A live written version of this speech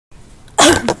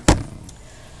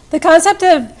The concept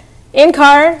of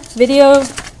in-car video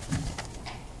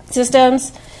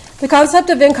systems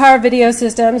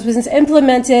was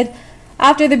implemented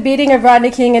after the beating of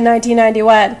Rodney King in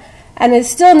 1991 and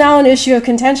is still now an issue of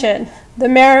contention. The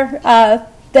mayor,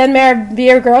 then Mayor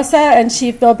Vera Grossa and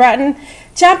Chief Bill Bratton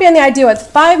championed the idea with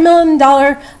 $5 million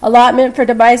allotment for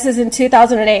devices in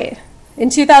 2008. In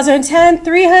 2010,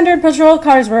 300 patrol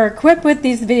cars were equipped with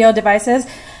these video devices,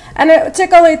 and it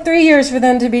took only 3 years for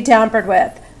them to be tampered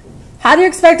with. How do you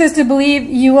expect us to believe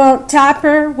you won't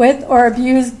tamper with or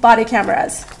abuse body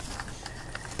cameras?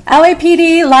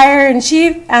 LAPD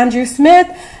Liar-in-Chief Andrew Smith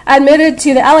admitted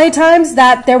to the LA Times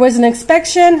that there was an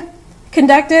inspection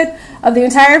conducted of the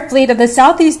entire fleet of the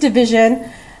Southeast Division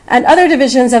and other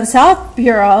divisions of South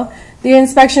Bureau. The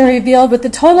inspection revealed with the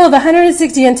total of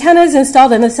 160 antennas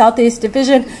installed in the Southeast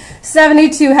Division,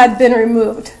 72 had been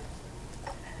removed.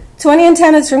 20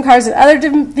 antennas from cars in other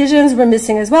divisions were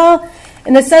missing as well.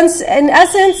 In essence,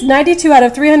 92 out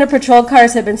of 300 patrol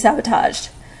cars have been sabotaged.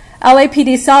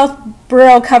 LAPD South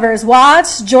Bureau covers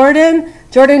Watts, Jordan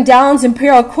Downs,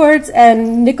 Imperial Courts,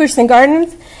 and Nickerson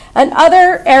Gardens, and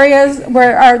other areas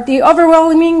where the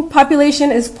overwhelming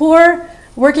population is poor,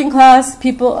 working class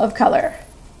people of color.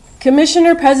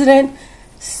 Commissioner President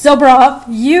Soboroff,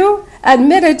 you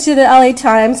admitted to the LA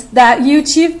Times that you,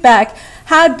 Chief Beck,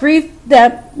 had briefed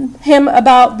him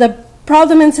about the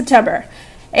problem in September.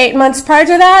 8 months prior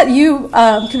to that, you,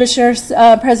 Commissioner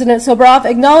President Soboroff,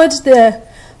 acknowledged the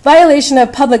violation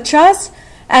of public trust,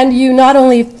 and you not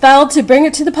only failed to bring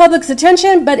it to the public's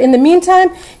attention, but in the meantime,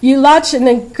 you launched an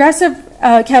aggressive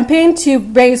campaign to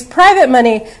raise private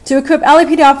money to equip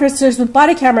LAPD officers with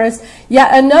body cameras,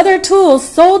 yet another tool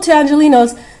sold to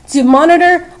Angelenos to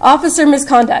monitor officer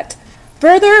misconduct.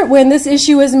 Further, when this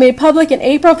issue was made public in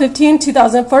April 15,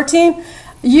 2014,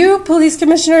 you, Police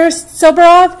Commissioner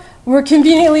Soboroff, were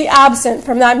conveniently absent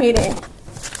from that meeting.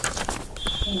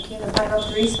 Thank you. The final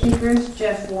three speakers,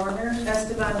 Jeff Warner,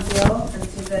 Esteban Gill, and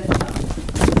Suzette